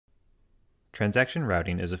Transaction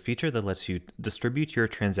routing is a feature that lets you distribute your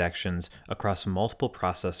transactions across multiple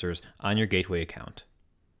processors on your gateway account.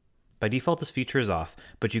 By default, this feature is off,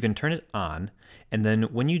 but you can turn it on, and then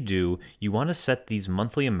when you do, you want to set these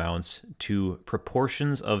monthly amounts to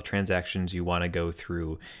proportions of transactions you want to go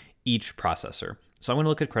through each processor. So I'm going to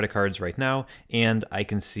look at credit cards right now, and I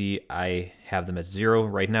can see I have them at 0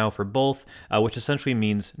 right now for both, which essentially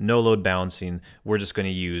means no load balancing. We're just going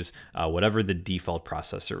to use whatever the default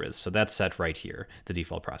processor is. So that's set right here, the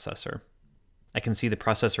default processor. I can see the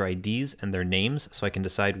processor IDs and their names, so I can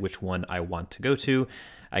decide which one I want to go to.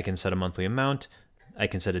 I can set a monthly amount. I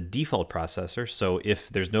can set a default processor, so if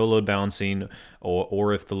there's no load balancing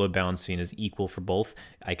or if the load balancing is equal for both,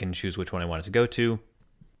 I can choose which one I want it to go to.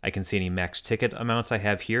 I can see any max ticket amounts I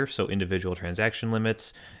have here, so individual transaction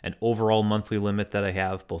limits, an overall monthly limit that I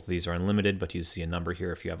have. Both of these are unlimited, but you see a number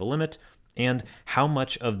here if you have a limit. And how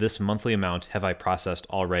much of this monthly amount have I processed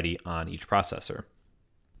already on each processor.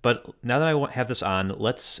 But now that I have this on,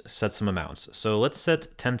 let's set some amounts. So let's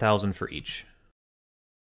set 10,000 for each.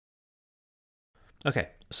 Okay,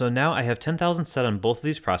 so now I have 10,000 set on both of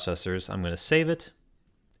these processors. I'm going to save it.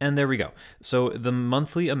 And there we go. So the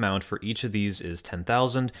monthly amount for each of these is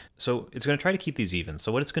 10,000. So it's going to try to keep these even.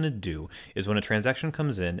 So what it's going to do is when a transaction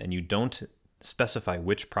comes in and you don't specify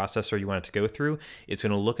which processor you want it to go through, it's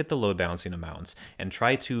going to look at the load balancing amounts and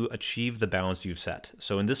try to achieve the balance you've set.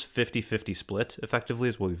 So in this 50-50 split, effectively,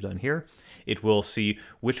 is what we've done here. It will see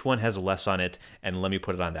which one has less on it, and let me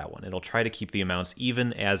put it on that one. It'll try to keep the amounts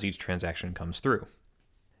even as each transaction comes through.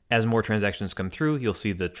 As more transactions come through, you'll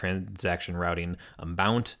see the transaction routing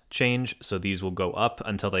amount change. So these will go up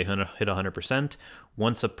until they hit 100%.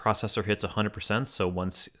 Once a processor hits 100%, so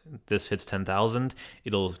once this hits 10,000,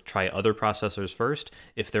 it'll try other processors first.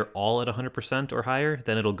 If they're all at 100% or higher,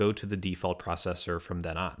 then it'll go to the default processor from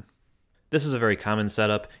then on. This is a very common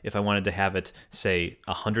setup. If I wanted to have it, say,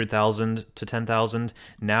 100,000 to 10,000,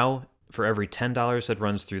 now for every $10 that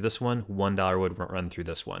runs through this one, $1 would run through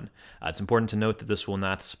this one. It's important to note that this will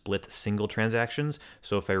not split single transactions.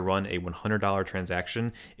 So if I run a $100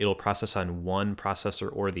 transaction, it'll process on one processor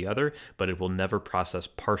or the other, but it will never process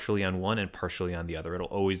partially on one and partially on the other. It'll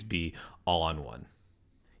always be all on one.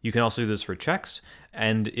 You can also do this for checks.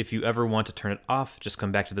 And if you ever want to turn it off, just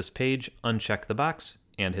come back to this page, uncheck the box,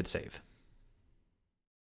 and hit save.